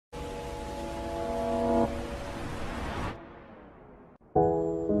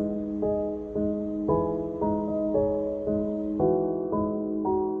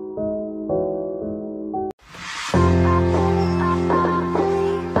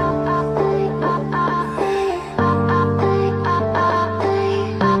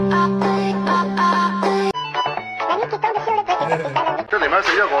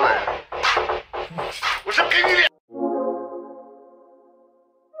谁呀，高磊？我是给你脸。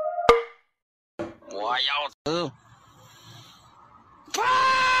我要吃。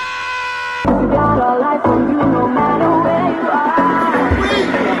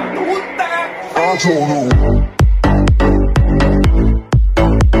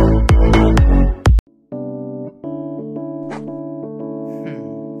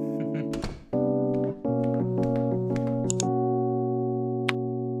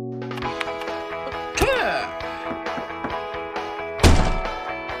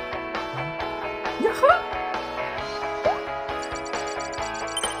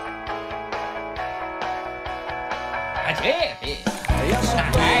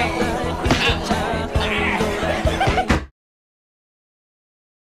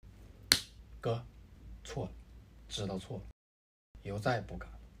哥，错了，知道错了，以后再也不敢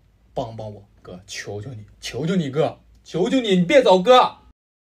了，帮帮我，哥，求求你，求求你，哥，求求你，你别走，哥，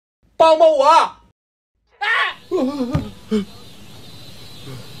帮帮我！啊！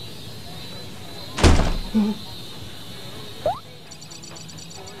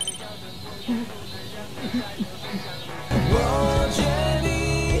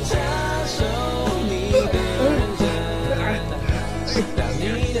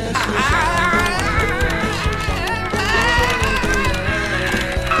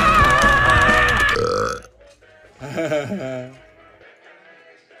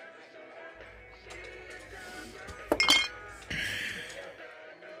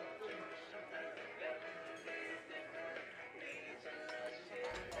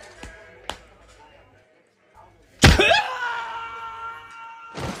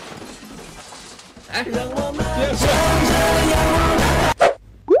哎，让我们乘着阳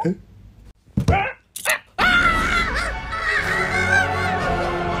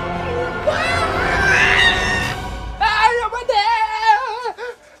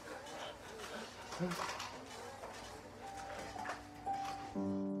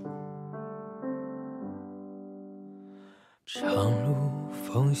长路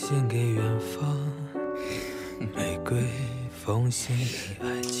奉献给远方，玫瑰奉献给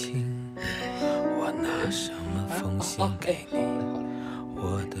爱情，我拿什么奉献给你，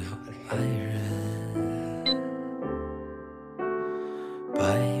我的爱人？白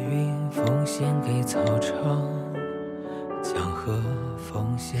云奉献给草场，江河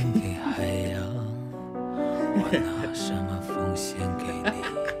奉献给海洋，我拿什么奉献给你，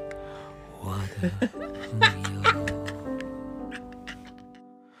我的朋友？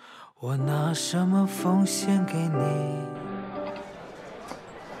我拿什么奉献给你？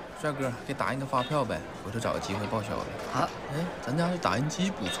帅哥，给打印个发票呗，回头找个机会报销呗。啊，哎，咱家这打印机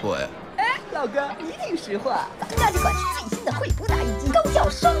不错呀。哎，老哥，一听实话，咱家这款是最新的惠普打印机，高效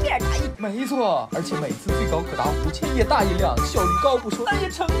双面打印。没错，而且每次最高可达5000页大印量，效率高不说，但也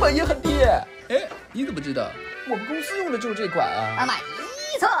成本也很低。哎，你怎么知道？我们公司用的就是这款啊。没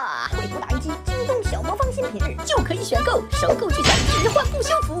错，惠普打印机京东小魔方新品日就可以选购，收购即享置换不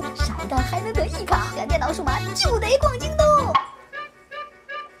修复，上单还能得一卡，想电脑数码就得逛京东。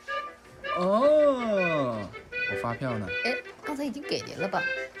哦，我发票呢？哎，刚才已经给您了吧？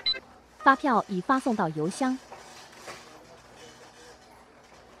发票已发送到邮箱。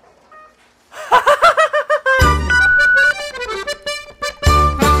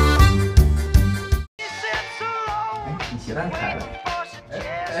你鞋带开了。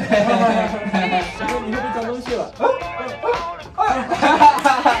你会不会脏东西了？哎，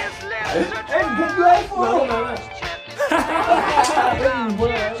你看 UFO 来了！哎，你不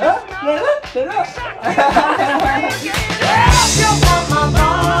来了？哎，来了，来了！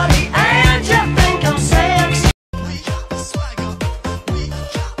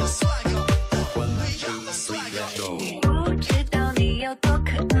不知道你有多可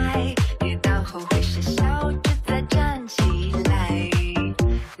爱，遇到后会是笑着再站起来。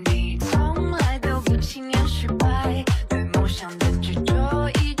你从来都不轻言失败，对梦想的执着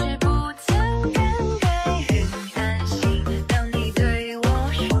一直不曾更改。很担心当你对我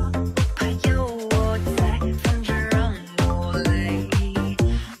说，怕有我在，反正让我累。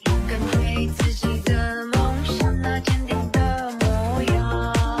勇敢追自己的梦想，那坚定的模样。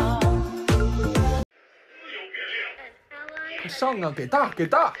上啊，给大，给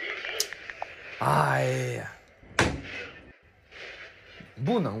大！哎呀，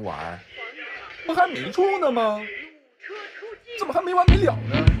不能玩，不还没出呢吗？怎么还没完没了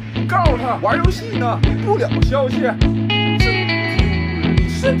呢？告诉他玩游戏呢，不了消息。你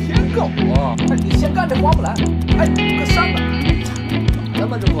是舔狗啊！哎，你先干这花木兰，哎，快上吧！咋了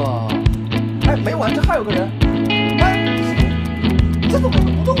吗？这不？哎，没完，这还有个人。哎，这怎么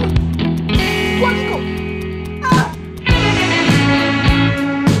不动了？关你狗！啊！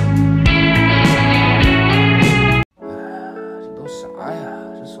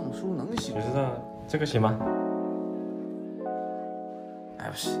这送书能行？不知道这个行吗？哎，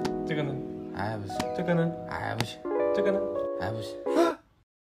不行。这个呢？哎，不行。这个呢？哎，不行。这个呢？哎，不行。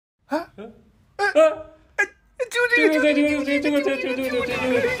就这个。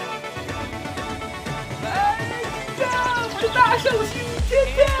哎呀，我的大寿星天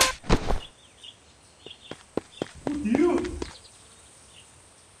天。生日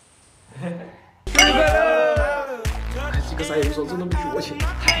快乐！哎，这个啥也不说，就那么绝情。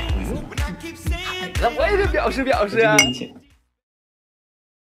那我也得表示表示啊。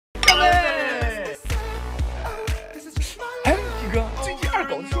干杯！哎，鸡哥，最近二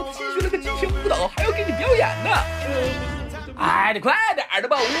狗子说他新学了个激情舞蹈，还要给你表演呢。哎，你快点的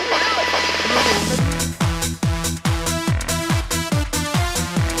吧，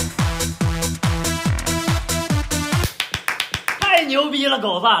太牛逼了，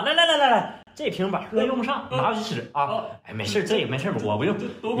狗子！来，这平板哥用不上，拿回去使啊！哎，没事，这个没事，我不用，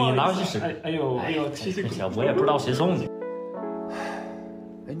你拿回去使。哎呦，行，我也不知道谁送的。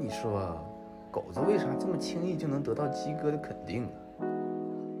哎，你说，狗子为啥这么轻易就能得到鸡哥的肯定呢？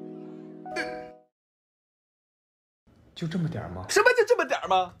就这么点吗？什么就这么点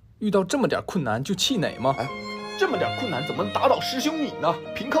吗？遇到这么点困难就气馁吗？哎，这么点困难怎么能打倒师兄你呢？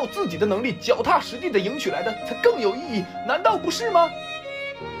凭靠自己的能力，脚踏实地的赢取来的才更有意义，难道不是吗？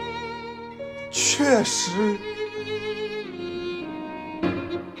确实。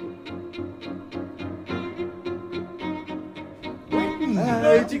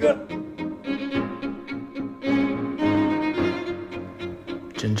哎，这个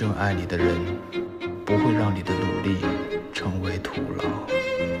真正爱你的人，不会让你的努力成为徒劳。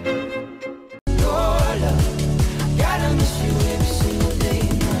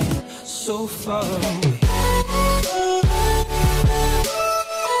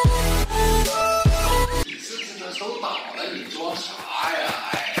你是真的手倒了，你装啥呀？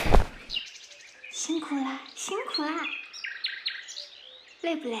辛苦了，辛苦了，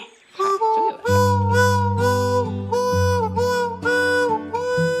累不累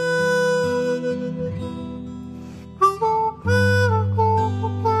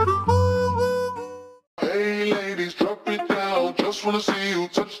？Hey ladies, drop it down. Just wanna see you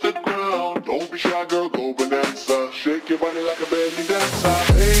touch the ground. Don't be shy, girl, go bonanza. Shake your body like a belly dancer.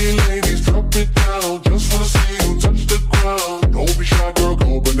 Hey ladies, drop it down. Just wanna see you touch the ground. Don't be shy, girl,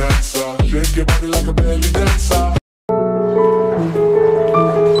 go bonanza. Shake your body like a belly dancer.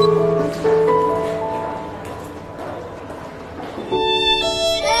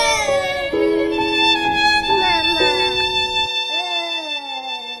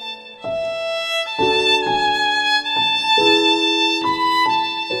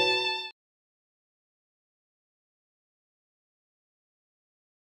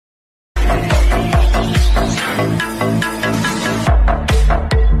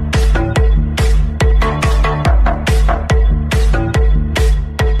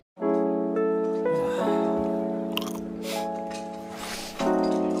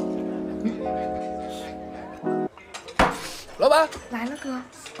 老板来了，哥。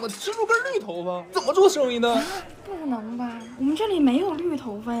我吃出根绿头发，怎么做生意呢？不能吧，我们这里没有绿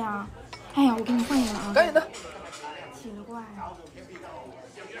头发呀。哎呀，我给你换一个啊。赶紧的。奇了怪。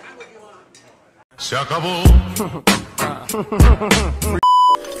下课不？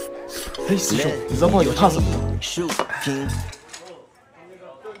哎，师兄，你知道网友唱什么吗？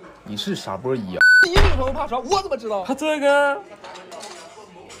你是傻波一啊？你女朋友怕啥？我怎么知道？他这个。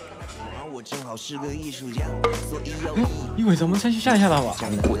我正好是个艺术家，所以要一会咱们再去吓一吓他吧。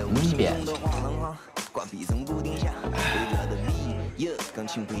滚一边！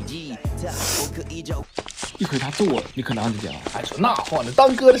一会他揍我，你可拿得掉？哎，说那话呢？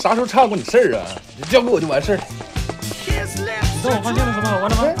当哥的啥时候差过你事儿啊？你交给我就完事儿。你知道我发现了什么好玩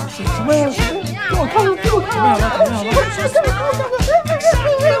的吗？什么呀？给我看看，给我看看！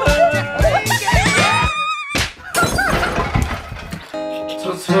偷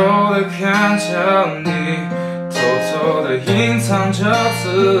偷地看着你，偷偷地隐藏着自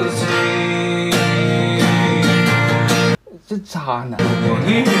己。这渣男！如果你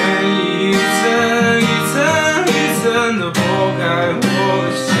愿意一层一层一层地剥开我的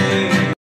心。